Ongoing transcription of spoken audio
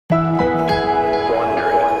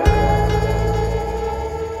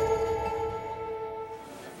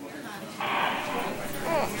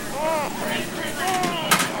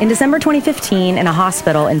In December 2015, in a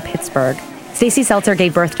hospital in Pittsburgh, Stacy Seltzer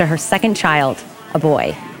gave birth to her second child, a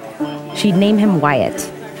boy. She'd name him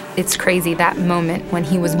Wyatt. It's crazy, that moment when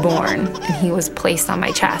he was born and he was placed on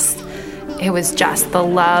my chest. It was just, the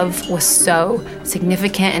love was so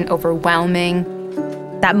significant and overwhelming.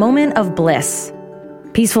 That moment of bliss,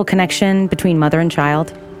 peaceful connection between mother and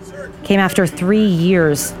child, came after 3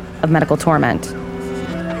 years of medical torment.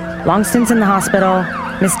 Long stints in the hospital,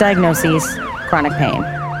 misdiagnoses, chronic pain.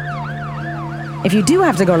 If you do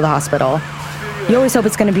have to go to the hospital, you always hope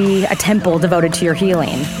it's going to be a temple devoted to your healing.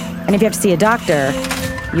 And if you have to see a doctor,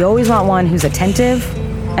 you always want one who's attentive,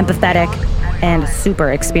 empathetic, and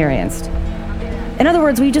super experienced. In other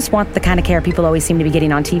words, we just want the kind of care people always seem to be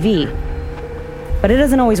getting on TV. But it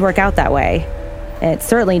doesn't always work out that way. It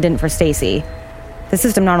certainly didn't for Stacy. The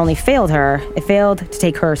system not only failed her, it failed to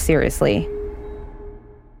take her seriously.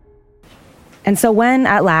 And so when,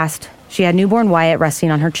 at last, she had newborn Wyatt resting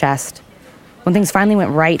on her chest, when things finally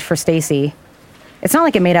went right for Stacy, it's not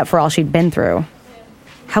like it made up for all she'd been through.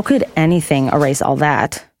 How could anything erase all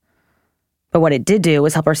that? But what it did do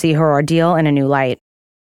was help her see her ordeal in a new light.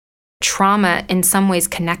 Trauma, in some ways,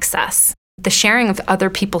 connects us. The sharing of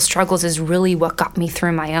other people's struggles is really what got me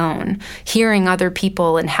through my own. Hearing other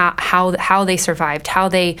people and how they survived, how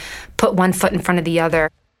they put one foot in front of the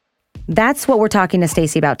other. That's what we're talking to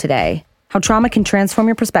Stacy about today. How trauma can transform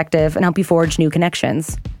your perspective and help you forge new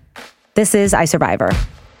connections. This is iSurvivor.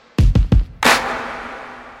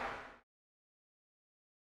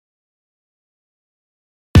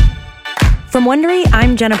 From Wondery,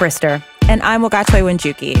 I'm Jenna Brister. And I'm Wagatwe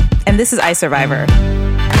Wanjuki. And this is iSurvivor.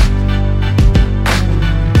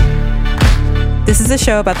 This is a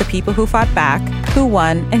show about the people who fought back, who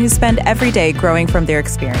won, and who spend every day growing from their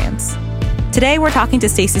experience. Today, we're talking to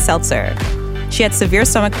Stacy Seltzer. She had severe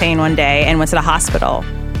stomach pain one day and went to the hospital.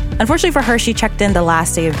 Unfortunately for her, she checked in the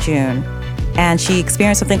last day of June, and she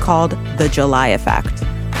experienced something called the July effect.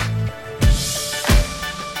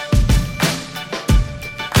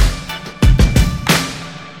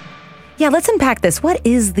 Yeah, let's unpack this. What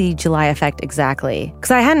is the July effect exactly?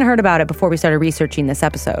 Because I hadn't heard about it before we started researching this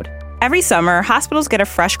episode. Every summer, hospitals get a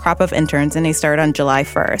fresh crop of interns, and they start on July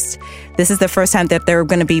 1st. This is the first time that there are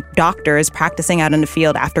going to be doctors practicing out in the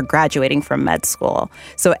field after graduating from med school.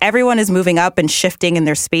 So everyone is moving up and shifting in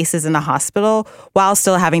their spaces in the hospital while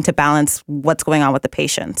still having to balance what's going on with the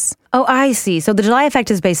patients. Oh, I see. So the July effect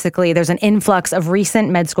is basically there's an influx of recent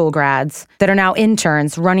med school grads that are now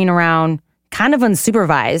interns running around kind of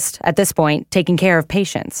unsupervised at this point, taking care of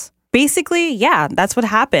patients. Basically, yeah, that's what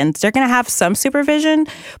happens. They're going to have some supervision,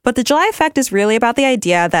 but the July effect is really about the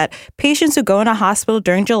idea that patients who go in a hospital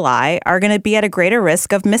during July are going to be at a greater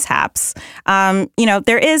risk of mishaps.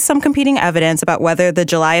 There is some competing evidence about whether the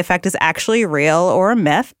July effect is actually real or a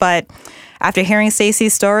myth, but after hearing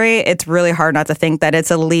Stacy's story, it's really hard not to think that it's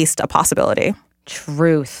at least a possibility.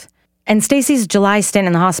 Truth. And Stacy's July stint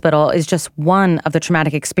in the hospital is just one of the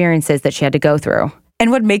traumatic experiences that she had to go through. And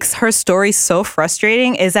what makes her story so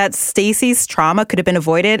frustrating is that Stacy's trauma could have been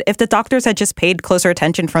avoided if the doctors had just paid closer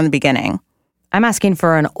attention from the beginning. I'm asking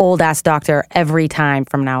for an old-ass doctor every time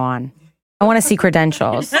from now on. I want to see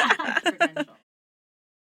credentials.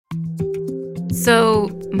 So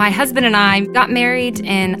my husband and I got married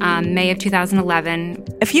in May of 2011.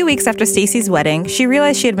 A few weeks after Stacy's wedding, she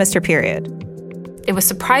realized she had missed her period. It was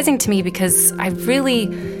surprising to me because I really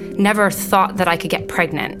never thought that I could get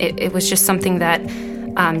pregnant. It was just something that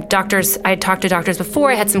doctors, I had talked to doctors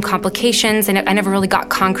before, I had some complications, and I never really got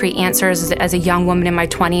concrete answers as a young woman in my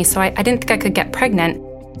 20s, so I didn't think I could get pregnant.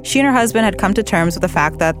 She and her husband had come to terms with the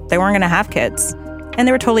fact that they weren't going to have kids, and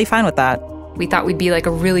they were totally fine with that. We thought we'd be like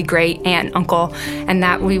a really great aunt and uncle, and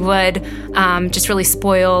that we would just really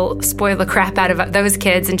spoil the crap out of those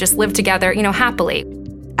kids and just live together, happily.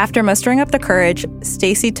 After mustering up the courage,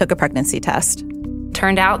 Stacy took a pregnancy test.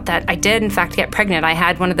 Turned out that I did, in fact, get pregnant. I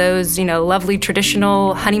had one of those, lovely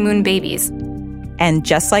traditional honeymoon babies. And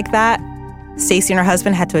just like that, Stacy and her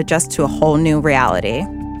husband had to adjust to a whole new reality.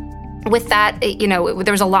 With that,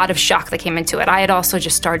 there was a lot of shock that came into it. I had also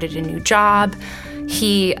just started a new job.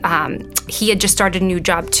 He had just started a new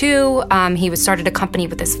job too. He started a company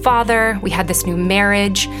with his father. We had this new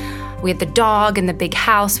marriage. We had the dog and the big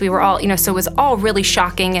house. We were all, so it was all really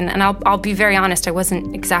shocking. And I'll be very honest, I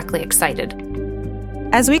wasn't exactly excited.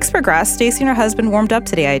 As weeks progressed, Stacy and her husband warmed up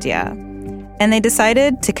to the idea, and they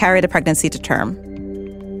decided to carry the pregnancy to term.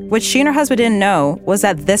 What she and her husband didn't know was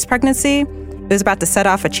that this pregnancy was about to set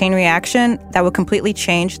off a chain reaction that would completely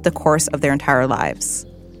change the course of their entire lives.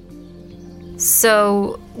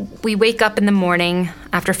 So we wake up in the morning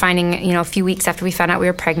after finding, a few weeks after we found out we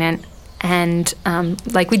were pregnant, And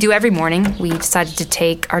like we do every morning, we decided to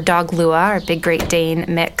take our dog Lua, our big Great Dane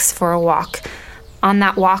mix, for a walk. On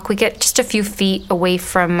that walk, we get just a few feet away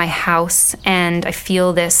from my house, and I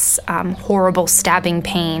feel this horrible stabbing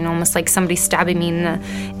pain, almost like somebody stabbing me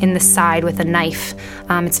in the side with a knife.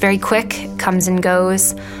 It's very quick, it comes and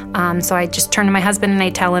goes. So I just turn to my husband and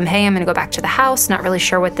I tell him, hey, I'm going to go back to the house, not really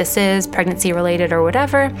sure what this is, pregnancy-related or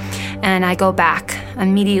whatever. And I go back.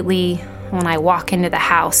 Immediately when I walk into the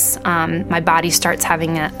house, my body starts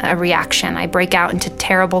having a reaction. I break out into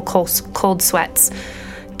terrible cold sweats,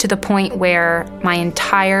 to the point where my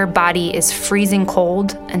entire body is freezing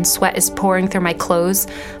cold and sweat is pouring through my clothes,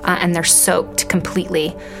 and they're soaked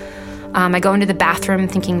completely. I go into the bathroom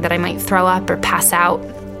thinking that I might throw up or pass out,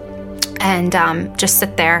 and just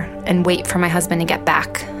sit there and wait for my husband to get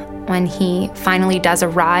back. When he finally does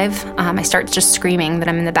arrive, I start just screaming that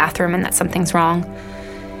I'm in the bathroom and that something's wrong.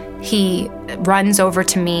 He runs over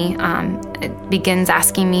to me, begins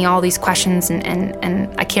asking me all these questions,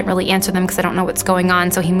 and I can't really answer them because I don't know what's going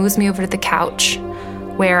on. So he moves me over to the couch,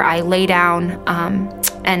 where I lay down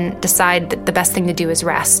and decide that the best thing to do is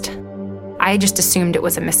rest. I just assumed it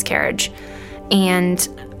was a miscarriage. And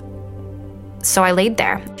so I laid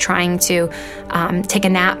there, trying to take a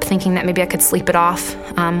nap, thinking that maybe I could sleep it off.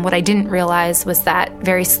 What I didn't realize was that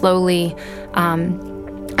very slowly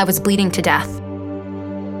I was bleeding to death.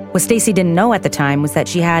 What Stacy didn't know at the time was that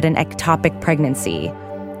she had an ectopic pregnancy,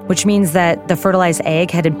 which means that the fertilized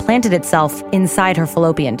egg had implanted itself inside her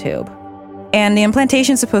fallopian tube. And the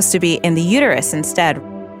implantation is supposed to be in the uterus instead.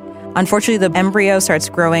 Unfortunately, the embryo starts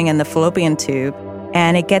growing in the fallopian tube,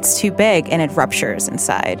 and it gets too big and it ruptures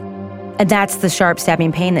inside. And that's the sharp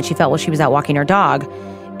stabbing pain that she felt while she was out walking her dog.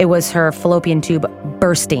 It was her fallopian tube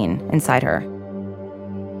bursting inside her.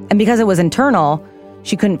 And because it was internal,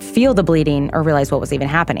 she couldn't feel the bleeding or realize what was even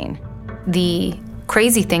happening. The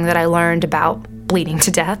crazy thing that I learned about bleeding to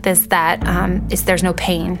death is that there's no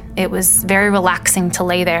pain. It was very relaxing to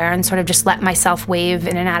lay there and sort of just let myself wave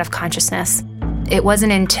in and out of consciousness. It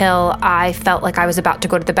wasn't until I felt like I was about to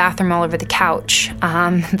go to the bathroom all over the couch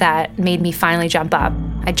that made me finally jump up.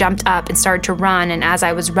 I jumped up and started to run, and as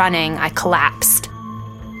I was running, I collapsed.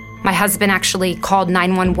 My husband actually called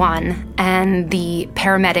 911, and the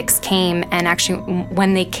paramedics came, and actually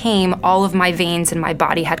when they came, all of my veins in my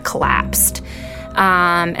body had collapsed.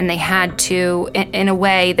 And they had to, in a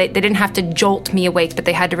way, they didn't have to jolt me awake, but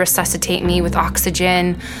they had to resuscitate me with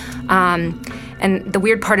oxygen. And the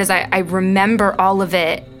weird part is I remember all of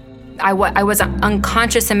it. I was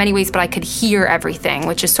unconscious in many ways, but I could hear everything,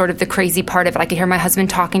 which is sort of the crazy part of it. I could hear my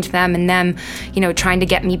husband talking to them and them, trying to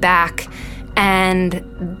get me back.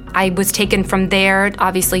 And I was taken from there,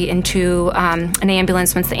 obviously, into an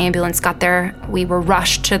ambulance. Once the ambulance got there, we were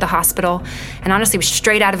rushed to the hospital. And honestly, it was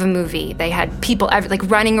straight out of a movie. They had people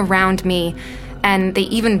running around me. And they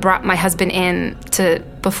even brought my husband in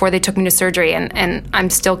before they took me to surgery. And I'm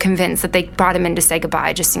still convinced that they brought him in to say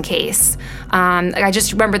goodbye, just in case. I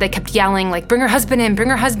just remember they kept yelling, bring her husband in, bring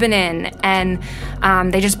her husband in. And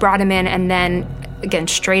they just brought him in, and then, again,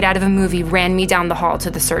 straight out of a movie, ran me down the hall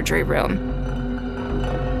to the surgery room.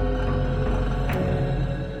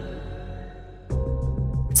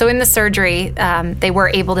 So in the surgery, they were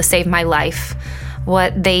able to save my life.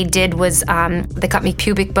 What they did was they cut me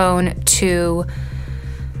pubic bone to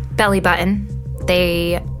belly button.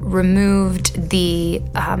 They removed the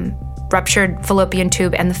ruptured fallopian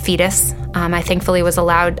tube and the fetus. I thankfully was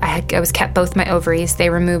allowed, I was kept both my ovaries. They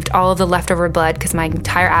removed all of the leftover blood because my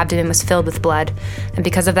entire abdomen was filled with blood. And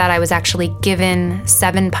because of that, I was actually given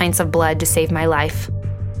 7 pints of blood to save my life.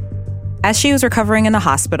 As she was recovering in the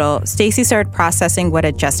hospital, Stacy started processing what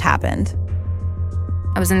had just happened.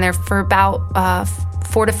 I was in there for about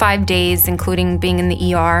 4 to 5 days, including being in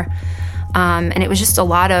the ER. And it was just a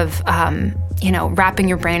lot of, wrapping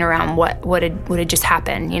your brain around what had just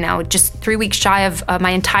happened. Just 3 weeks shy of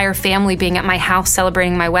my entire family being at my house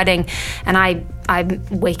celebrating my wedding. And I'm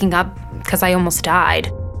waking up because I almost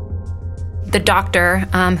died. The doctor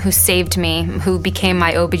who saved me, who became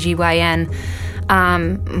my OBGYN,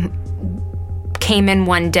 came in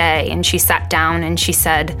one day and she sat down and she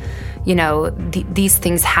said, these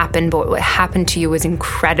things happen, but what happened to you was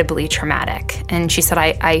incredibly traumatic. And she said,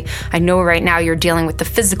 I know right now you're dealing with the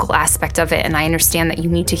physical aspect of it, and I understand that you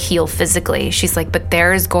need to heal physically. She's like, but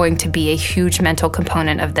there is going to be a huge mental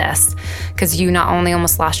component of this, because you not only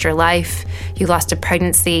almost lost your life, you lost a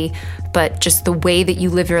pregnancy, but just the way that you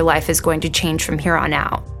live your life is going to change from here on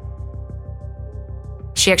out.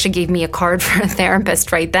 She actually gave me a card for a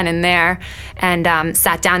therapist right then and there, and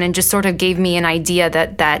sat down and just sort of gave me an idea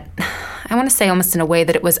that I want to say almost in a way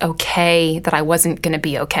that it was okay that I wasn't going to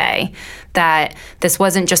be okay, that this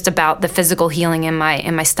wasn't just about the physical healing in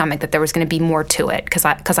my stomach, that there was going to be more to it because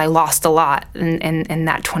I lost a lot in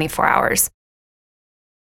that 24 hours.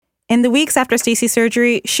 In the weeks after Stacy's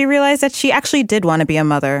surgery, she realized that she actually did want to be a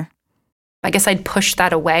mother. I guess I'd pushed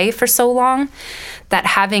that away for so long that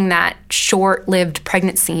having that short-lived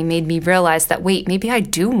pregnancy made me realize that, wait, maybe I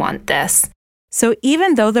do want this. So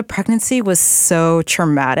even though the pregnancy was so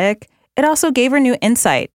traumatic, it also gave her new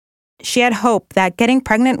insight. She had hope that getting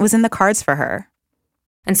pregnant was in the cards for her.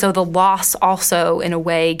 And so the loss also, in a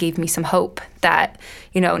way, gave me some hope that,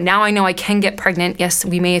 now I know I can get pregnant. Yes,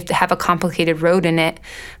 we may have a complicated road in it,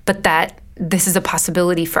 but that this is a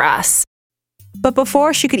possibility for us. But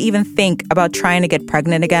before she could even think about trying to get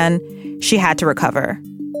pregnant again, she had to recover.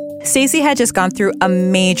 Stacy had just gone through a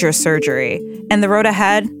major surgery, and the road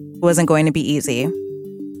ahead wasn't going to be easy.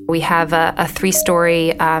 We have a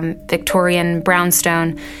 3-story Victorian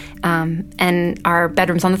brownstone, and our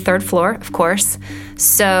bedroom's on the 3rd floor, of course.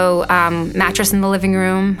 So mattress in the living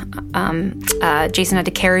room. Jason had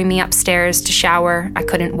to carry me upstairs to shower. I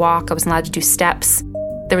couldn't walk. I wasn't allowed to do steps.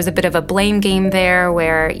 There was a bit of a blame game there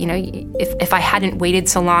where, if I hadn't waited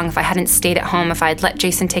so long, if I hadn't stayed at home, if I had let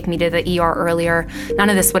Jason take me to the ER earlier, none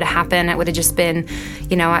of this would have happened. It would have just been,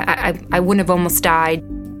 I wouldn't have almost died.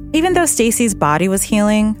 Even though Stacy's body was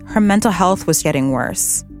healing, her mental health was getting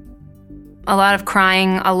worse. A lot of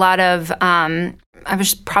crying, a lot of, I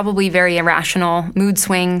was probably very irrational, mood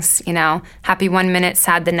swings, happy one minute,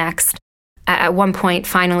 sad the next. At one point,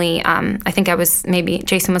 finally, I think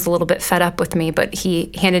Jason was a little bit fed up with me, but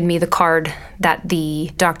he handed me the card that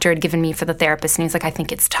the doctor had given me for the therapist, and he was like, I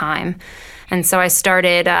think it's time. And so I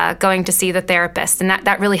started going to see the therapist, and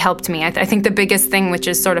that really helped me. I think the biggest thing, which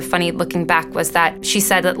is sort of funny looking back, was that she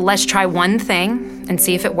said, let's try one thing and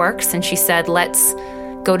see if it works. And she said, let's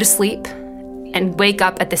go to sleep and wake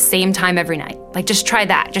up at the same time every night. Like, just try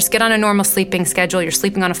that. Just get on a normal sleeping schedule. You're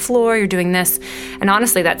sleeping on a floor, you're doing this. And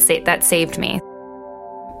honestly, that saved me.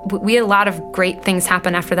 We had a lot of great things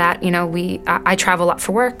happen after that. I travel a lot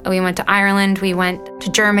for work. We went to Ireland, we went to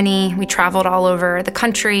Germany, we traveled all over the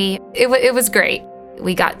country. It was great.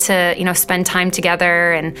 We got to, spend time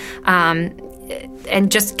together and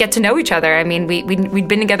just get to know each other. I mean, we'd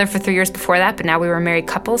been together for 3 years before that, but now we were a married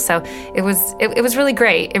couple. So it was really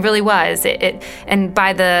great. It really was. And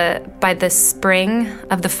by the spring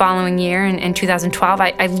of the following year, in 2012,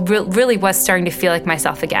 I really was starting to feel like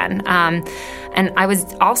myself again. And I was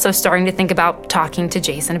also starting to think about talking to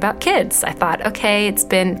Jason about kids. I thought, okay, it's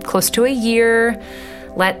been close to a year.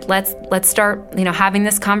 Let's start, having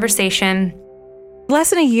this conversation.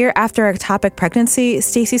 Less than a year after a ectopic pregnancy,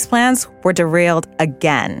 Stacy's plans were derailed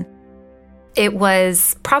again. It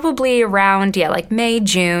was probably around, May,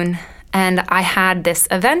 June, and I had this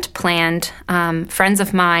event planned. Friends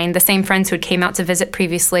of mine, the same friends who had came out to visit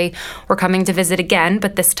previously, were coming to visit again,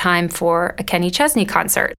 but this time for a Kenny Chesney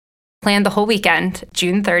concert. Planned the whole weekend,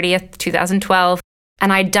 June 30th, 2012,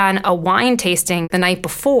 and I'd done a wine tasting the night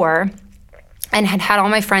before and had all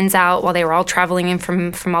my friends out while they were all traveling in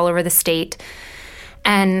from all over the state.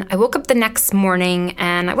 And I woke up the next morning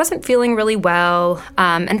and I wasn't feeling really well,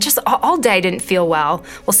 and just all day I didn't feel well.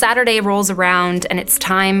 Well, Saturday rolls around and it's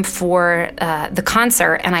time for the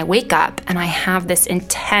concert, and I wake up and I have this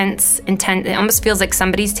intense, it almost feels like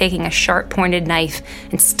somebody's taking a sharp pointed knife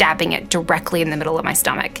and stabbing it directly in the middle of my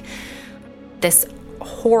stomach. This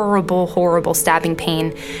horrible, horrible stabbing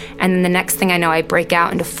pain. And then the next thing I know, I break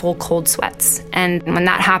out into full cold sweats. And when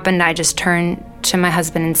that happened, I just turned to my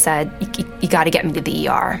husband and said, you got to get me to the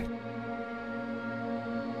ER.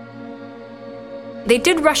 They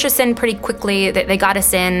did rush us in pretty quickly. They got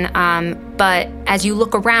us in, but as you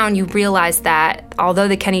look around, you realize that although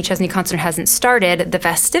the Kenny Chesney concert hasn't started, the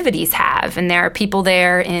festivities have, and there are people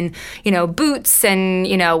there in, boots and,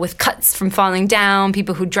 with cuts from falling down,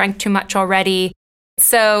 people who drank too much already.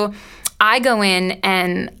 So I go in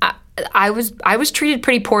and I was treated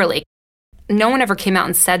pretty poorly. No one ever came out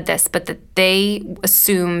and said this, but that they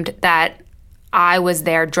assumed that I was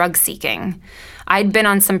there drug seeking. I'd been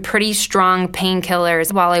on some pretty strong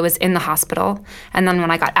painkillers while I was in the hospital, and then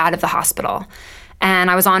when I got out of the hospital.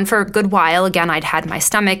 And I was on for a good while. Again, I'd had my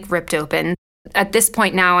stomach ripped open. At this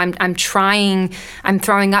point now, I'm throwing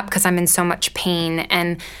up because I'm in so much pain.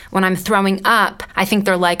 And when I'm throwing up, I think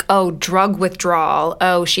they're like, oh, drug withdrawal.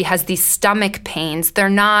 Oh, she has these stomach pains. They're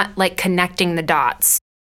not like connecting the dots.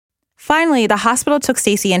 Finally, the hospital took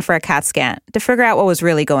Stacy in for a CAT scan to figure out what was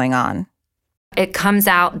really going on. It comes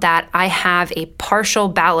out that I have a partial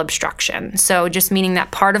bowel obstruction. So just meaning that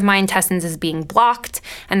part of my intestines is being blocked,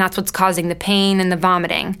 and that's what's causing the pain and the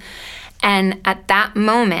vomiting. And at that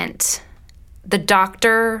moment, the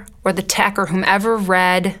doctor or the tech or whomever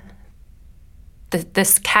read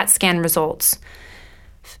this CAT scan results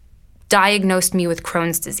diagnosed me with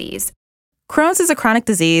Crohn's disease. Crohn's is a chronic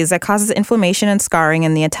disease that causes inflammation and scarring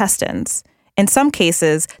in the intestines. In some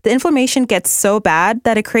cases, the inflammation gets so bad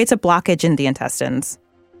that it creates a blockage in the intestines.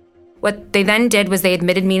 What they then did was they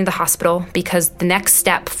admitted me to the hospital because the next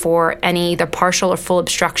step for any either partial or full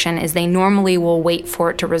obstruction is they normally will wait for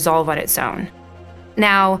it to resolve on its own.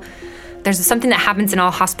 Now, there's something that happens in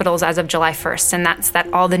all hospitals as of July 1st, and that's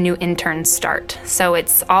that all the new interns start. So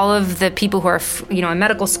it's all of the people who are, in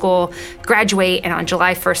medical school graduate, and on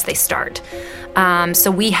July 1st they start.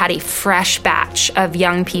 So we had a fresh batch of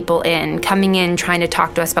young people coming in, trying to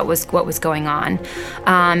talk to us about what was going on.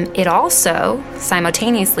 It also,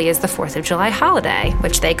 simultaneously, is the 4th of July holiday,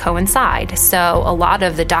 which they coincide. So a lot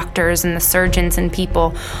of the doctors and the surgeons and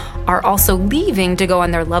people are also leaving to go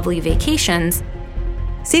on their lovely vacations.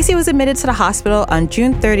 Stacy was admitted to the hospital on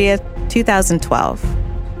June 30th, 2012.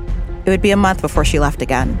 It would be a month before she left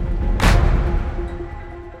again.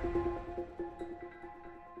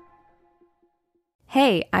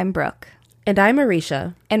 Hey, I'm Brooke. And I'm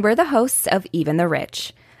Arisha. And we're the hosts of Even the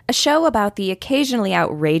Rich, a show about the occasionally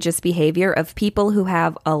outrageous behavior of people who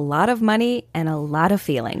have a lot of money and a lot of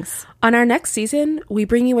feelings. On our next season, we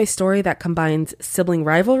bring you a story that combines sibling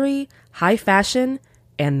rivalry, high fashion,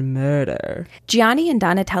 and murder. Gianni and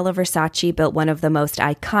Donatella Versace built one of the most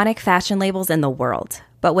iconic fashion labels in the world.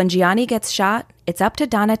 But when Gianni gets shot, it's up to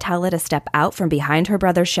Donatella to step out from behind her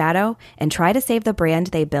brother's shadow and try to save the brand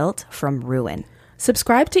they built from ruin.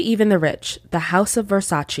 Subscribe to Even the Rich, the House of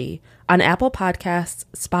Versace, on Apple Podcasts,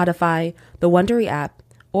 Spotify, the Wondery app,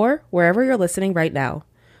 or wherever you're listening right now.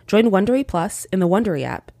 Join Wondery Plus in the Wondery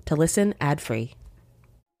app to listen ad-free.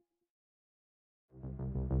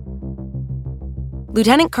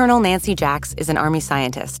 Lieutenant Colonel Nancy Jacks is an Army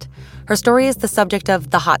scientist. Her story is the subject of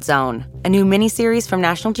The Hot Zone, a new miniseries from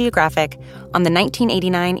National Geographic on the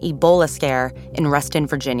 1989 Ebola scare in Reston,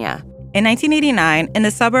 Virginia. In 1989, in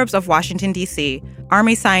the suburbs of Washington, D.C.,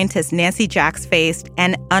 Army scientist Nancy Jacks faced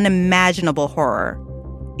an unimaginable horror: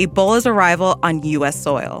 Ebola's arrival on U.S.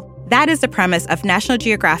 soil. That is the premise of National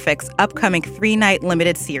Geographic's upcoming 3-night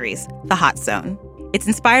limited series, The Hot Zone. It's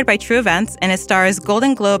inspired by true events, and it stars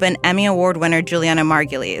Golden Globe and Emmy Award winner Juliana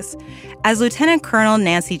Margulies as Lieutenant Colonel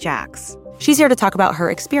Nancy Jacks. She's here to talk about her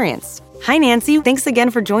experience. Hi, Nancy. Thanks again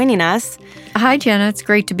for joining us. Hi, Jenna. It's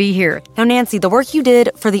great to be here. Now, Nancy, the work you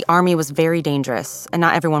did for the Army was very dangerous, and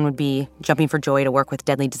not everyone would be jumping for joy to work with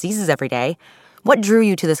deadly diseases every day. What drew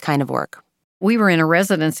you to this kind of work? We were in a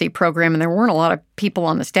residency program, and there weren't a lot of people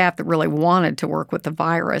on the staff that really wanted to work with the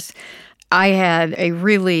virus. I had a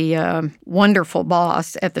really wonderful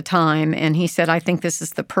boss at the time, and he said, I think this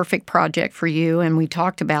is the perfect project for you, and we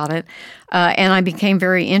talked about it. And I became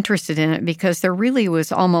very interested in it because there really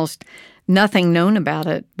was almost nothing known about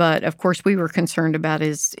it. But, of course, we were concerned about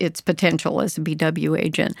its potential as a BW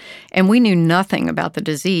agent. And we knew nothing about the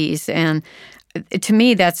disease. And to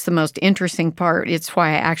me, that's the most interesting part. It's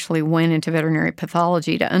why I actually went into veterinary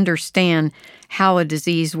pathology, to understand how a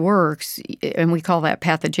disease works, and we call that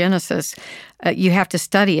pathogenesis. You have to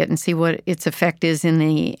study it and see what its effect is in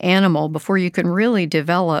the animal before you can really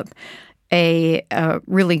develop a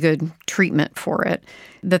really good treatment for it.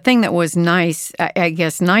 The thing that was nice, I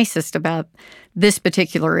guess nicest about this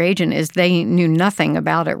particular agent is they knew nothing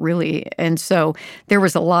about it really. And so there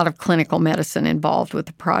was a lot of clinical medicine involved with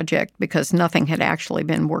the project because nothing had actually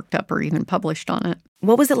been worked up or even published on it.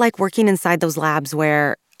 What was it like working inside those labs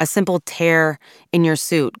where a simple tear in your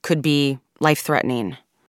suit could be life-threatening?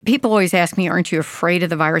 People always ask me, aren't you afraid of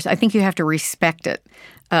the virus? I think you have to respect it.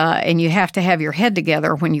 And you have to have your head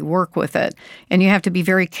together when you work with it. And you have to be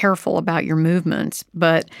very careful about your movements.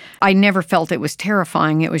 But I never felt it was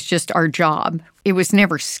terrifying. It was just our job. It was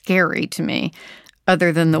never scary to me,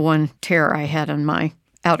 other than the one tear I had on my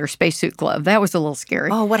outer spacesuit glove. That was a little scary.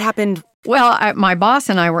 Oh, what happened? Well, my boss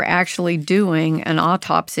and I were actually doing an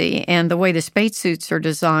autopsy, and the way the spacesuits are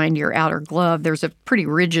designed, your outer glove, there's a pretty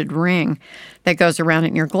rigid ring that goes around it,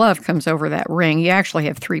 and your glove comes over that ring. You actually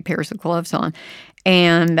have 3 pairs of gloves on.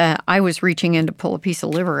 And I was reaching in to pull a piece of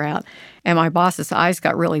liver out, and my boss's eyes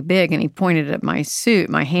got really big, and he pointed at my suit,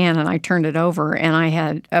 my hand, and I turned it over, and I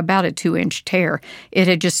had about a 2-inch tear. It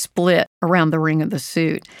had just split around the ring of the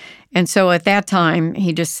suit. And so at that time,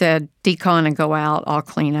 he just said, decon and go out, I'll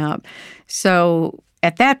clean up. So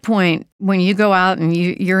at that point, when you go out and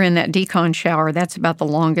you're in that decon shower, that's about the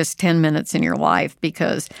longest 10 minutes in your life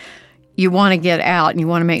because you want to get out and you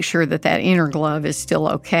want to make sure that that inner glove is still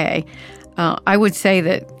okay. I would say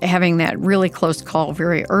that having that really close call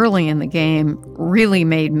very early in the game really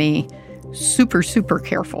made me super, super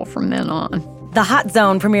careful from then on. The Hot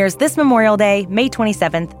Zone premieres this Memorial Day, May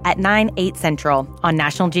 27th at 9/8 Central on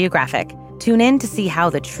National Geographic. Tune in to see how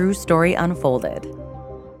the true story unfolded.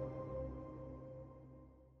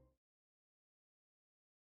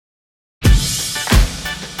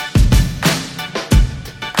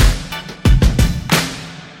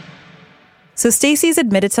 So Stacy's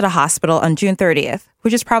admitted to the hospital on June 30th,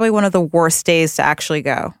 which is probably one of the worst days to actually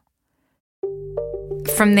go.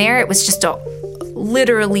 From there, it was just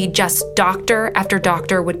literally just doctor after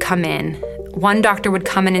doctor would come in. One doctor would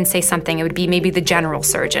come in and say something. It would be maybe the general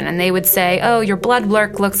surgeon, and they would say, oh, your blood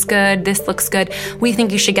work looks good, this looks good. We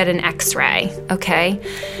think you should get an x-ray, okay?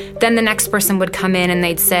 Then the next person would come in and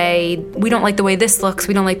they'd say, we don't like the way this looks,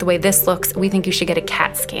 we don't like the way this looks, we think you should get a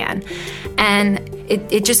CAT scan. And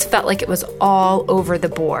it just felt like it was all over the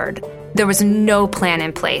board. There was no plan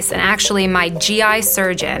in place. And actually my GI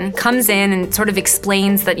surgeon comes in and sort of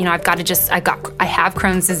explains that, I have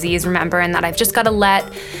Crohn's disease, remember, and that I've just got to let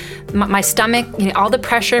my stomach, all the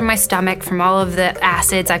pressure in my stomach from all of the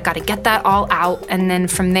acids, I've got to get that all out. And then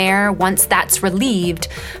from there, once that's relieved,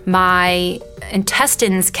 my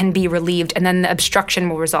intestines can be relieved and then the obstruction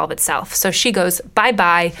will resolve itself. So she goes,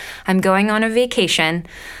 bye-bye, I'm going on a vacation.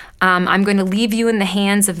 I'm going to leave you in the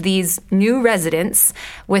hands of these new residents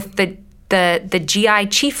with the GI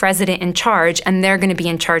chief resident in charge, and they're going to be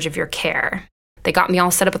in charge of your care. They got me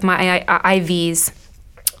all set up with my IVs.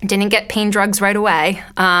 Didn't get pain drugs right away,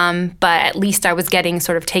 but at least I was getting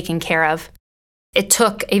sort of taken care of. It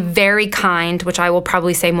took a very kind, which I will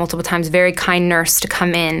probably say multiple times, very kind nurse to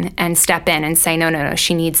come in and step in and say, no,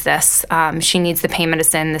 she needs this. She needs the pain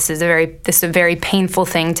medicine. This is a very painful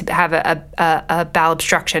thing to have a bowel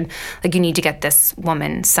obstruction. Like, you need to get this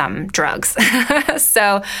woman some drugs.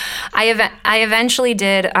 So I eventually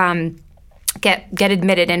did get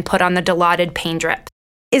admitted and put on the Dilaudid pain drip.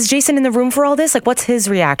 Is Jason in the room for all this? Like, what's his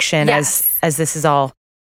reaction as this is all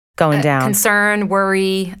going down? Concern,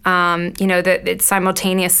 worry, that it's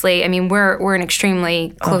simultaneously. I mean, we're an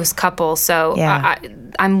extremely close couple, so yeah.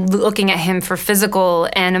 I'm looking at him for physical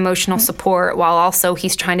and emotional support while also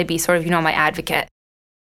he's trying to be sort of, my advocate.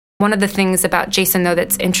 One of the things about Jason, though,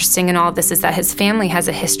 that's interesting in all of this is that his family has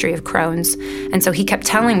a history of Crohn's. And so he kept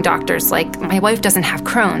telling doctors, like, my wife doesn't have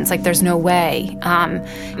Crohn's. Like, there's no way.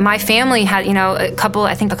 My family had, a couple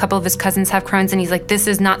of his cousins have Crohn's. And he's like, this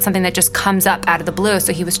is not something that just comes up out of the blue.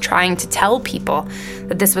 So he was trying to tell people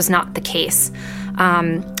that this was not the case.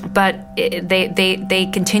 But they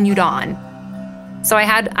continued on. So I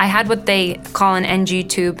had what they call an NG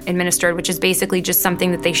tube administered, which is basically just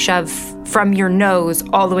something that they shove from your nose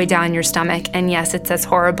all the way down your stomach. And yes, it's as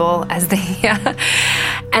horrible as they...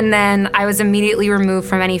 And then I was immediately removed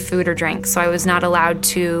from any food or drink, so I was not allowed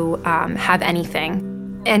to have anything.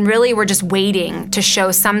 And really, we're just waiting to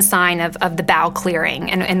show some sign of the bowel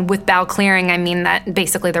clearing. And with bowel clearing, I mean that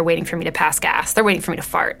basically they're waiting for me to pass gas. They're waiting for me to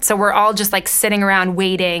fart. So we're all just like sitting around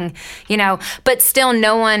waiting, but still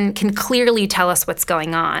no one can clearly tell us what's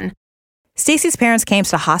going on. Stacy's parents came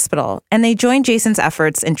to the hospital, and they joined Jason's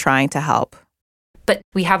efforts in trying to help. But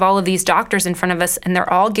we have all of these doctors in front of us, and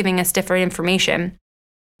they're all giving us different information.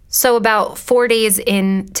 So about 4 days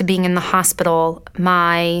into being in the hospital,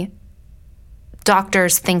 my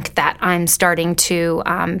doctors think that I'm starting to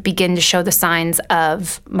begin to show the signs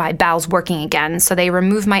of my bowels working again. So they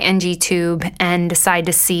remove my NG tube and decide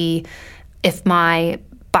to see if my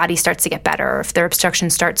body starts to get better, or if their obstruction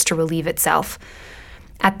starts to relieve itself.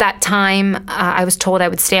 At that time, I was told I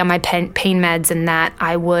would stay on my pain meds and that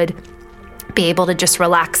I would be able to just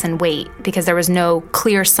relax and wait because there was no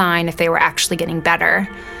clear sign if they were actually getting better.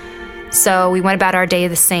 So we went about our day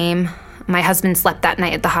the same. My husband slept that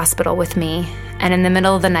night at the hospital with me, and in the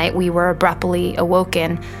middle of the night, we were abruptly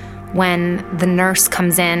awoken when the nurse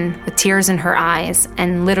comes in with tears in her eyes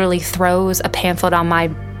and literally throws a pamphlet on my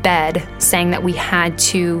bed saying that we had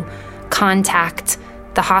to contact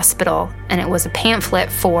the hospital, and it was a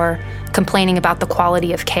pamphlet for complaining about the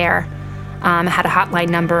quality of care. It had a hotline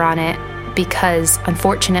number on it because,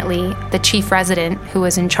 unfortunately, the chief resident who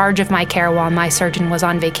was in charge of my care while my surgeon was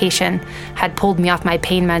on vacation had pulled me off my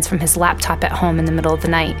pain meds from his laptop at home in the middle of the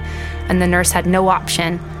night, and the nurse had no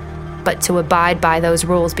option but to abide by those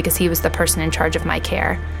rules because he was the person in charge of my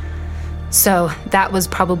care. So that was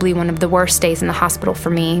probably one of the worst days in the hospital for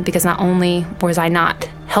me because not only was I not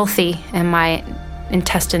healthy and my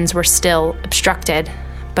intestines were still obstructed,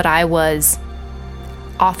 but I was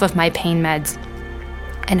off of my pain meds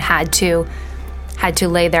and had to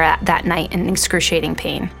lay there that night in excruciating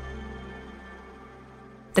pain.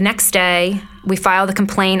 The next day, we file the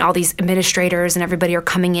complaint. All these administrators and everybody are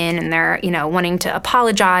coming in and they're, wanting to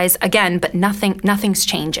apologize again, but nothing's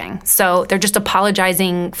changing. So they're just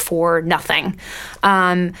apologizing for nothing.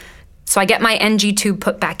 So I get my NG tube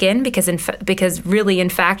put back in because really, in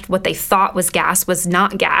fact, what they thought was gas was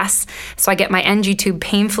not gas. So I get my NG tube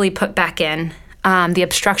painfully put back in. The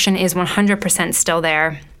obstruction is 100% still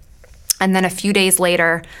there. And then a few days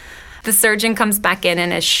later, the surgeon comes back in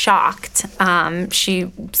and is shocked.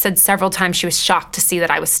 She said several times she was shocked to see that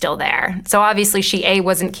I was still there. So obviously she, A,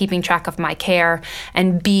 wasn't keeping track of my care,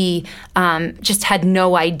 and B, just had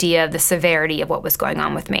no idea the severity of what was going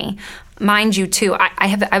on with me. Mind you, too, I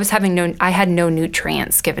had no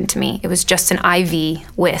nutrients given to me. It was just an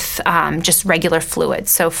IV with just regular fluid.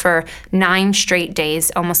 So for 9 straight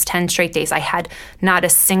days, almost 10 straight days, I had not a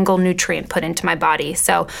single nutrient put into my body.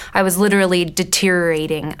 So I was literally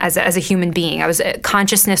deteriorating as a human being.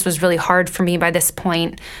 Consciousness was really hard for me by this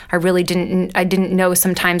point. I didn't know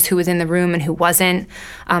sometimes who was in the room and who wasn't.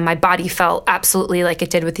 My body felt absolutely like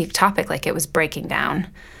it did with the ectopic, like it was breaking down.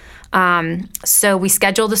 So we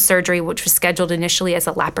scheduled a surgery, which was scheduled initially as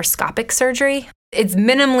a laparoscopic surgery. It's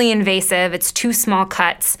minimally invasive. It's 2 small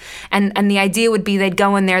cuts. And the idea would be they'd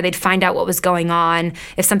go in there, they'd find out what was going on.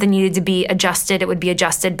 If something needed to be adjusted, it would be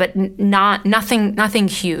adjusted, but nothing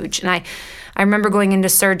huge. And I remember going into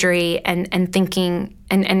surgery and thinking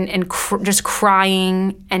just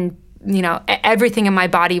crying, and, everything in my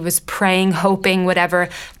body was praying, hoping, whatever,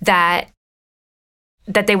 that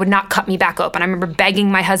they would not cut me back open. I remember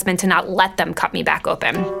begging my husband to not let them cut me back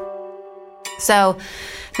open. So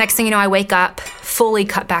next thing you know, I wake up fully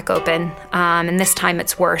cut back open, and this time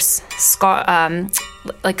it's worse.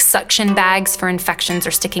 Like suction bags for infections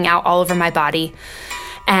are sticking out all over my body.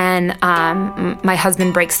 And my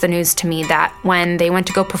husband breaks the news to me that when they went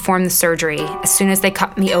to go perform the surgery, as soon as they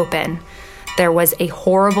cut me open, there was a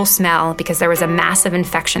horrible smell because there was a massive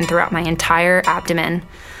infection throughout my entire abdomen.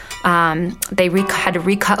 They had to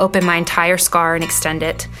recut open my entire scar and extend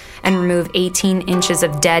it and remove 18 inches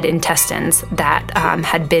of dead intestines that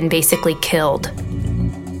had been basically killed.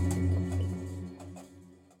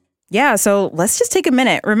 Yeah, so let's just take a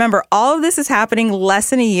minute. Remember, all of this is happening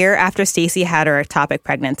less than a year after Stacy had her ectopic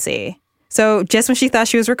pregnancy. So just when she thought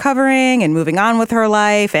she was recovering and moving on with her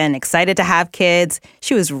life and excited to have kids,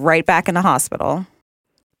 she was right back in the hospital.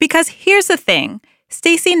 Because here's the thing,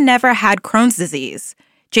 Stacy never had Crohn's disease.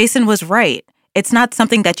 Jason was right. It's not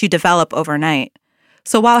something that you develop overnight.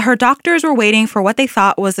 So while her doctors were waiting for what they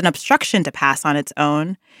thought was an obstruction to pass on its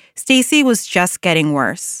own, Stacy was just getting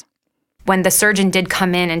worse. When the surgeon did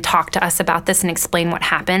come in and talk to us about this and explain what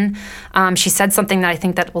happened, she said something that I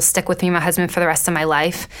think that will stick with me and my husband for the rest of my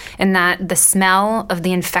life, in that the smell of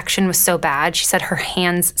the infection was so bad, she said her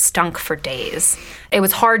hands stunk for days. It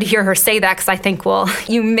was hard to hear her say that because I think, well,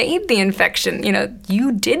 you made the infection,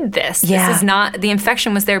 you did this. Yeah. This is not, the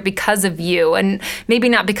infection was there because of you, and maybe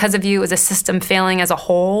not because of you as a system failing as a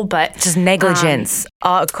whole, but Just negligence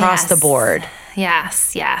across the board.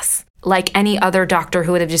 Yes. Like any other doctor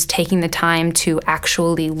who would have just taken the time to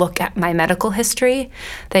actually look at my medical history,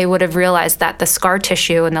 they would have realized that the scar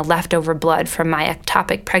tissue and the leftover blood from my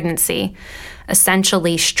ectopic pregnancy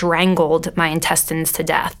essentially strangled my intestines to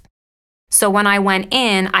death. So when I went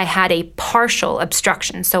in, I had a partial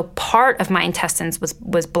obstruction. So part of my intestines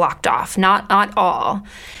was blocked off, not all.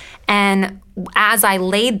 And as I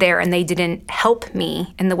laid there and they didn't help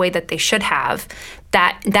me in the way that they should have,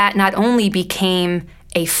 that not only became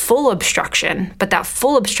a full obstruction, but that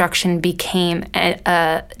full obstruction became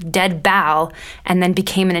a dead bowel and then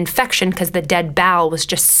became an infection because the dead bowel was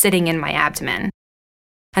just sitting in my abdomen.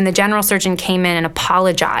 And the general surgeon came in and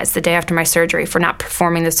apologized the day after my surgery for not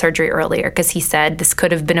performing the surgery earlier because he said this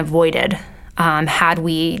could have been avoided had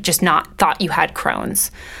we just not thought you had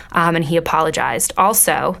Crohn's. And he apologized.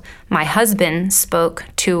 Also, my husband spoke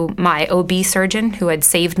to my OB surgeon who had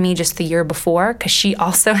saved me just the year before because she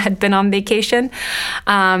also had been on vacation.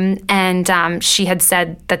 And she had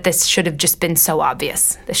said that this should have just been so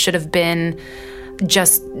obvious. This should have been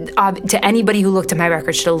just to anybody who looked at my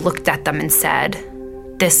record should have looked at them and said,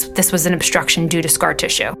 this was an obstruction due to scar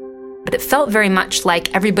tissue. But it felt very much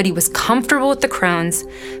like everybody was comfortable with the Crohn's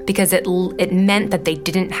because it meant that they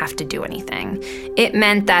didn't have to do anything. It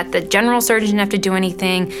meant that the general surgeon didn't have to do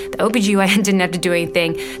anything, the OBGYN didn't have to do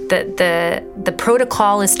anything. The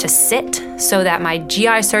protocol is to sit so that my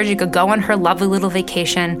GI surgeon could go on her lovely little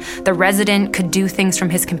vacation. The resident could do things from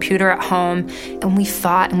his computer at home. And we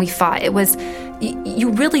fought. It was... You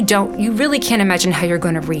really can't imagine how you're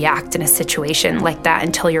going to react in a situation like that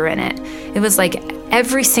until you're in it. It was like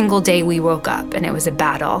Every single day we woke up and it was a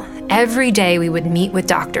battle. Every day we would meet with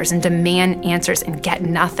doctors and demand answers and get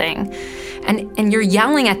nothing. And you're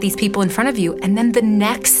yelling at these people in front of you, and then the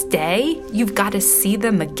next day you've got to see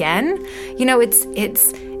them again.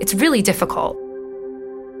 It's really difficult.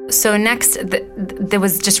 So next, there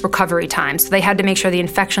was just recovery time. So they had to make sure the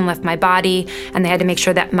infection left my body, and they had to make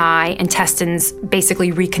sure that my intestines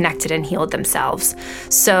basically reconnected and healed themselves.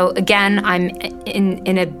 So again, I'm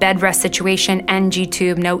in a bed rest situation, NG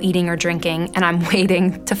tube, no eating or drinking, and I'm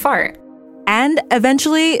waiting to fart. And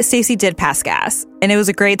eventually, Stacy did pass gas, and it was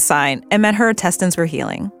a great sign. It meant her intestines were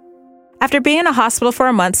healing. After being in a hospital for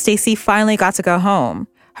a month, Stacy finally got to go home.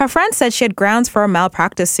 Her friend said she had grounds for a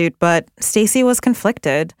malpractice suit, but Stacy was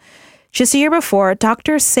conflicted. Just a year before,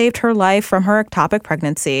 doctors saved her life from her ectopic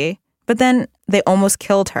pregnancy, but then they almost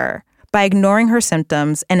killed her by ignoring her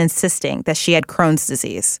symptoms and insisting that she had Crohn's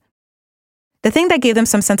disease. The thing that gave them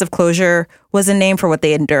some sense of closure was a name for what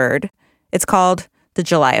they endured. It's called the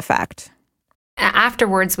July effect.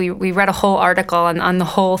 Afterwards, we read a whole article on the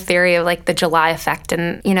whole theory of like the July effect.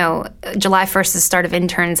 And, July 1st is the start of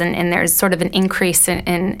interns, and there's sort of an increase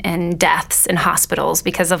in deaths in hospitals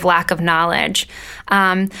because of lack of knowledge.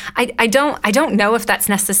 I don't know if that's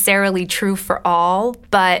necessarily true for all,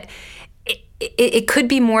 but it could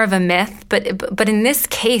be more of a myth, but in this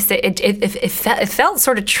case, it felt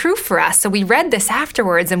sort of true for us. So we read this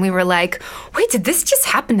afterwards, and we were like, "Wait, did this just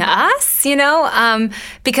happen to us?"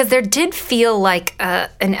 Because there did feel like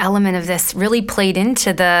an element of this really played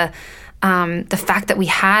into the fact that we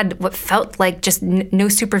had what felt like just no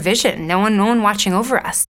supervision, no one watching over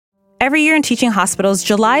us. Every year in teaching hospitals,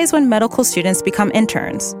 July is when medical students become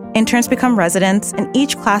interns. Interns become residents, and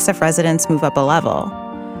each class of residents move up a level.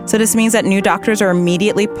 So this means that new doctors are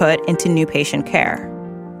immediately put into new patient care.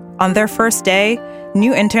 On their first day,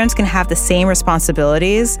 new interns can have the same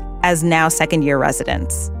responsibilities as now second-year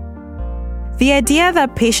residents. The idea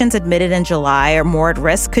that patients admitted in July are more at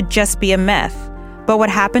risk could just be a myth. But what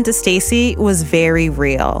happened to Stacy was very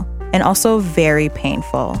real and also very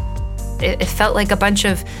painful. It felt like a bunch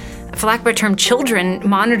of, for lack of a term, children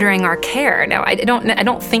monitoring our care. Now, I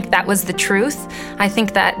don't think that was the truth. I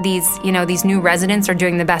think that these new residents are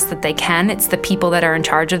doing the best that they can. It's the people that are in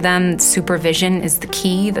charge of them. Supervision is the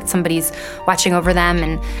key, that somebody's watching over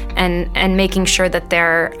them and making sure that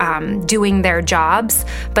they're doing their jobs.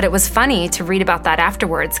 But it was funny to read about that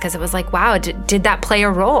afterwards, because it was like, wow, did that play a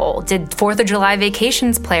role? Did 4th of July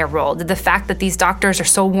vacations play a role? Did the fact that these doctors are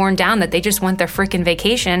so worn down that they just want their freaking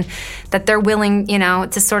vacation, that they're willing,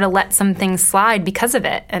 to sort of let some things slide because of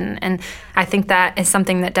it? And I think that is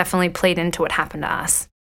something that definitely played into what happened to us.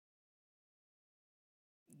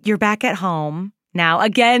 You're back at home now,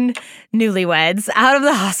 again, newlyweds, out of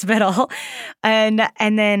the hospital. And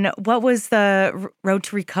then what was the road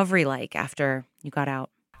to recovery like after you got out?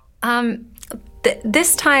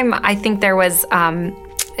 This time, I think there was...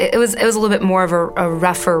 It was a little bit more of a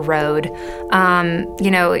rougher road.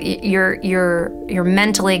 You're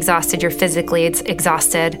mentally exhausted. You're physically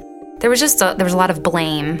exhausted. There was a lot of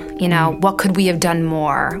blame. What could we have done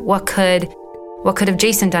more? What could have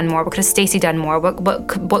Jason done more? What could have Stacy done more? What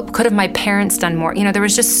could have my parents done more? There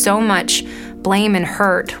was just so much blame and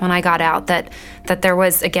hurt when I got out that there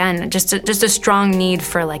was, again, just a strong need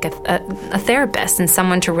for like a therapist and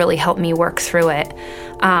someone to really help me work through it.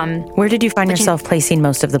 Where did you find yourself placing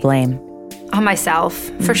most of the blame? On myself,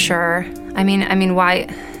 for sure. I mean, why?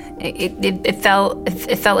 It felt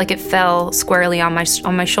like it fell squarely on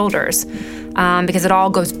my shoulders, because it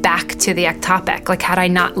all goes back to the ectopic. Like, had I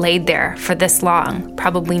not laid there for this long,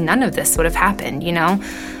 probably none of this would have happened.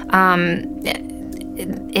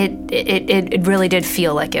 It really did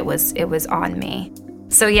feel like it was on me.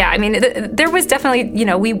 So yeah, there was definitely,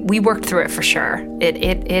 we worked through it for sure.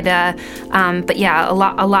 But yeah, a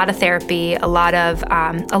lot of therapy, a lot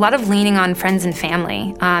of leaning on friends and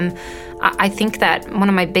family. I think that one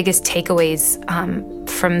of my biggest takeaways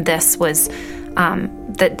from this was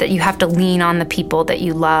that you have to lean on the people that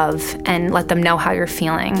you love and let them know how you're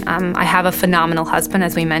feeling. I have a phenomenal husband,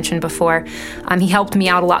 as we mentioned before. He helped me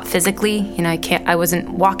out a lot physically. I wasn't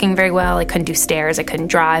walking very well. I couldn't do stairs. I couldn't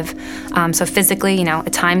drive. So physically,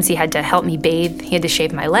 at times he had to help me bathe. He had to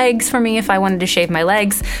shave my legs for me if I wanted to shave my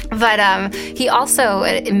legs. But he also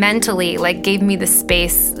mentally gave me the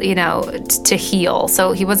space, to heal.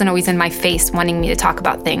 So he wasn't always in my face wanting me to talk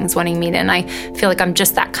about things, and I feel like I'm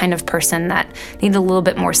just that kind of person that needs a little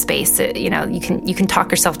bit more space. You can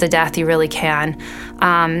talk yourself to death. You really can.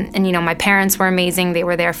 And my parents were amazing. They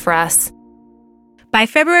were there for us. By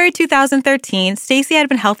February 2013, Stacy had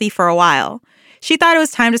been healthy for a while. She thought it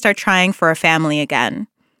was time to start trying for a family again.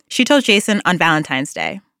 She told Jason on Valentine's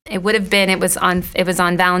Day. It was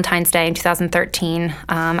on Valentine's Day in 2013.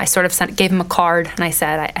 I sort of gave him a card and I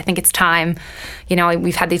said, I think it's time.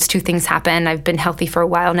 We've had these two things happen. I've been healthy for a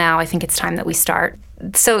while now. I think it's time that we start.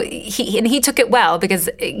 So he took it well because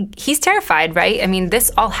he's terrified, right? I mean, this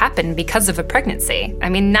all happened because of a pregnancy. I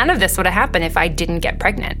mean, none of this would have happened if I didn't get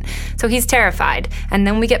pregnant. So he's terrified. And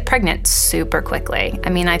then we get pregnant super quickly. I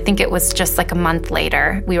mean, I think it was just like a month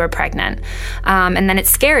later we were pregnant. And then it's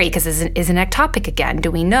scary because is an ectopic again? Do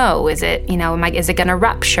we know? Is it, is it going to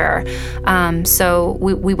rupture? So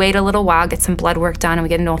we wait a little while, get some blood work done, and we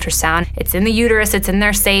get an ultrasound. It's in the uterus. It's in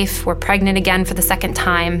there safe. We're pregnant again for the second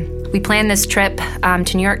time. We planned this trip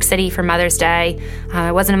to New York City for Mother's Day.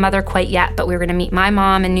 I wasn't a mother quite yet, but we were going to meet my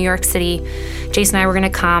mom in New York City. Jason and I were going to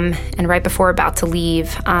come, and right before we're about to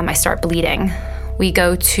leave, I start bleeding. We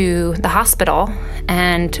go to the hospital,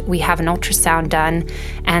 and we have an ultrasound done,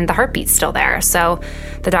 and the heartbeat's still there. So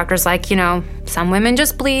the doctor's like, some women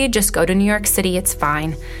just bleed, just go to New York City, it's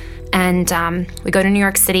fine. And we go to New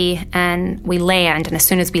York City, and we land, and as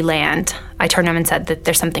soon as we land, I turned to him and said that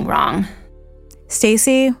there's something wrong.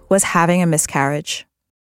 Stacy was having a miscarriage.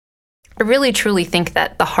 I really, truly think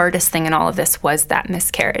that the hardest thing in all of this was that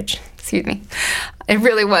miscarriage. Excuse me. It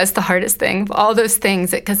really was the hardest thing of all those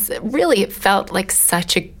things, because really it felt like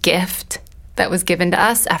such a gift that was given to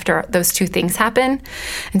us after those two things happened.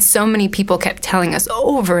 And so many people kept telling us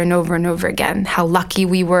over and over and over again how lucky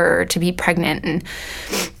we were to be pregnant. And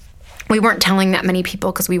we weren't telling that many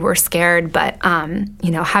people because we were scared, but,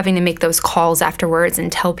 having to make those calls afterwards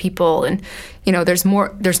and tell people, and, there's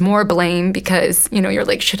more blame because, you're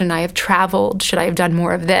like, shouldn't I have traveled? Should I have done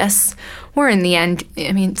more of this? Or in the end,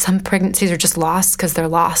 I mean, some pregnancies are just lost because they're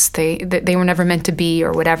lost. They were never meant to be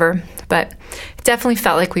or whatever. But it definitely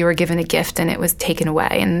felt like we were given a gift and it was taken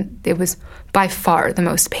away. And it was by far the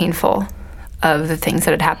most painful of the things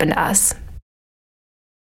that had happened to us.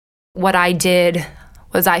 What I did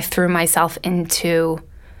was I threw myself into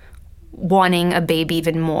wanting a baby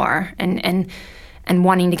even more and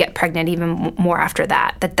wanting to get pregnant even more after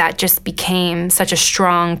that. That just became such a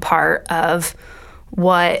strong part of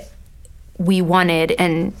what we wanted,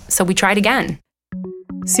 and so we tried again.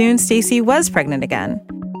 Soon, Stacy was pregnant again.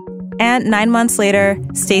 And 9 months later,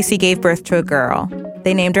 Stacy gave birth to a girl.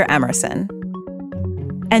 They named her Emerson.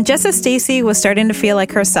 And just as Stacy was starting to feel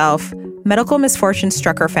like herself, medical misfortune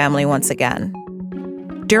struck her family once again.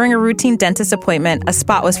 During a routine dentist appointment, a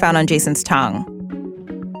spot was found on Jason's tongue.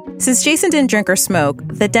 Since Jason didn't drink or smoke,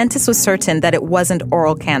 the dentist was certain that it wasn't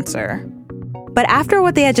oral cancer. But after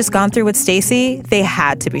what they had just gone through with Stacy, they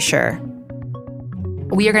had to be sure.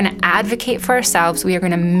 We are going to advocate for ourselves. We are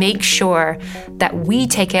going to make sure that we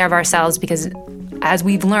take care of ourselves because, as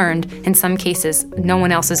we've learned, in some cases, no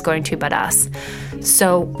one else is going to but us.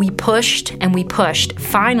 So we pushed and we pushed.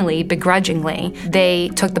 Finally, begrudgingly, they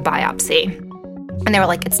took the biopsy. And they were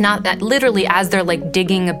like, it's not that. Literally, as they're like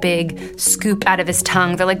digging a big scoop out of his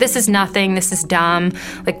tongue, they're like, this is nothing, this is dumb,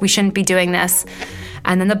 like we shouldn't be doing this.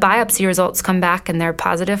 And then the biopsy results come back and they're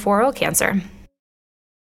positive for oral cancer.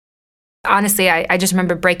 Honestly, I just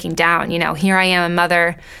remember breaking down. Here I am, a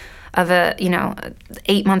mother of a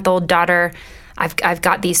 8-month-old daughter. I've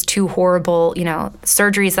got these two horrible,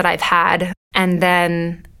 surgeries that I've had. And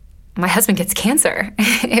then my husband gets cancer.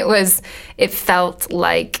 It felt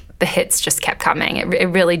like the hits just kept coming. It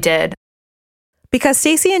really did. Because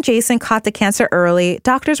Stacy and Jason caught the cancer early,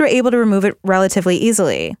 doctors were able to remove it relatively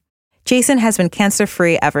easily. Jason has been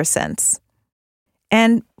cancer-free ever since.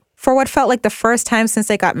 And for what felt like the first time since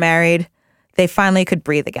they got married, they finally could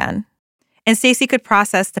breathe again. And Stacy could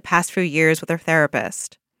process the past few years with her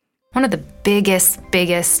therapist. One of the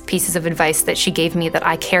biggest pieces of advice that she gave me that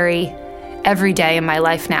I carry every day in my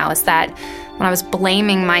life now is that when I was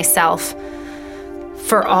blaming myself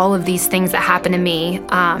for all of these things that happened to me,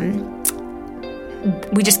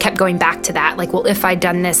 we just kept going back to that. Like, well, if I'd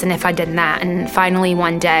done this and if I'd done that. And finally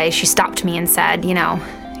one day she stopped me and said,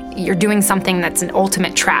 you're doing something that's an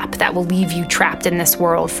ultimate trap that will leave you trapped in this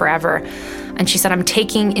world forever. And she said, I'm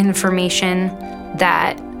taking information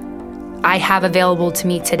that I have available to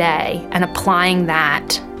me today and applying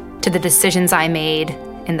that to the decisions I made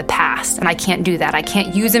in the past. And I can't do that. I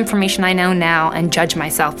can't use information I know now and judge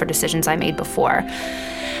myself for decisions I made before.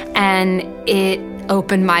 And it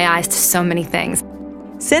opened my eyes to so many things.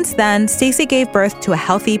 Since then, Stacy gave birth to a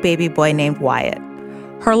healthy baby boy named Wyatt.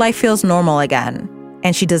 Her life feels normal again,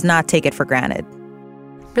 and she does not take it for granted.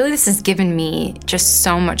 Really, this has given me just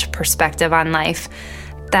so much perspective on life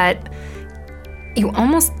that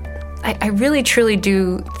I really truly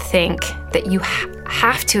do think that you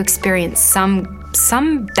have to experience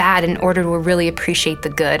some bad in order to really appreciate the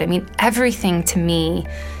good. I mean, everything to me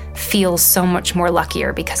feel so much more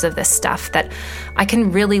luckier because of this stuff, that I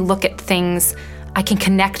can really look at things, I can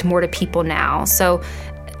connect more to people now. So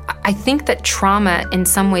I think that trauma in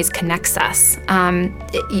some ways connects us.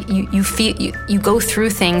 You go through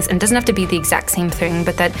things, and it doesn't have to be the exact same thing,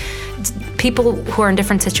 but that people who are in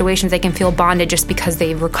different situations, they can feel bonded just because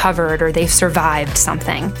they've recovered or they've survived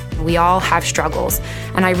something. We all have struggles,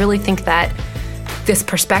 and I really think that this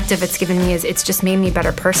perspective it's given me it's just made me a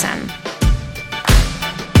better person.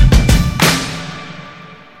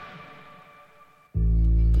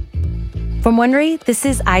 From Wondery, this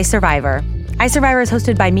is iSurvivor. iSurvivor is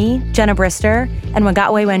hosted by me, Jenna Brister, and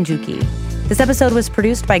Wangatwe Wanjuki. This episode was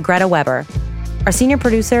produced by Greta Weber. Our senior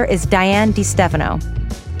producer is Diane DiStefano.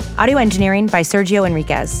 Audio engineering by Sergio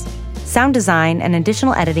Enriquez. Sound design and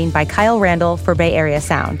additional editing by Kyle Randall for Bay Area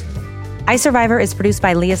Sound. iSurvivor is produced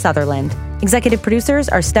by Leah Sutherland. Executive producers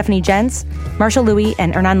are Stephanie Jentz, Marshall Louis,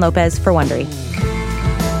 and Hernan Lopez for Wondery.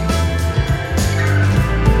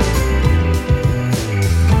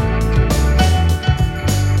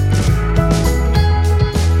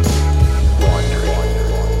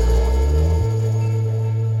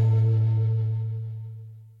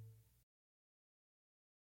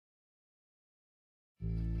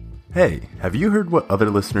 Hey, have you heard what other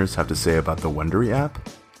listeners have to say about the Wondery app?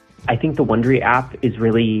 I think the Wondery app is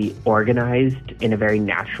really organized in a very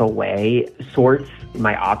natural way, sorts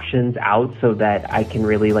my options out so that I can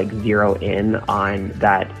really zero in on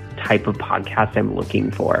that type of podcast I'm looking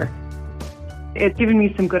for. It's given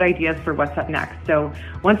me some good ideas for what's up next. So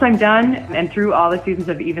once I'm done and through all the seasons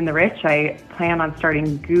of Even the Rich, I plan on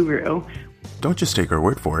starting Guru. Don't just take our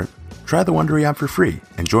word for it. Try the Wondery app for free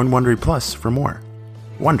and join Wondery Plus for more.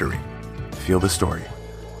 Wondery. Feel the story.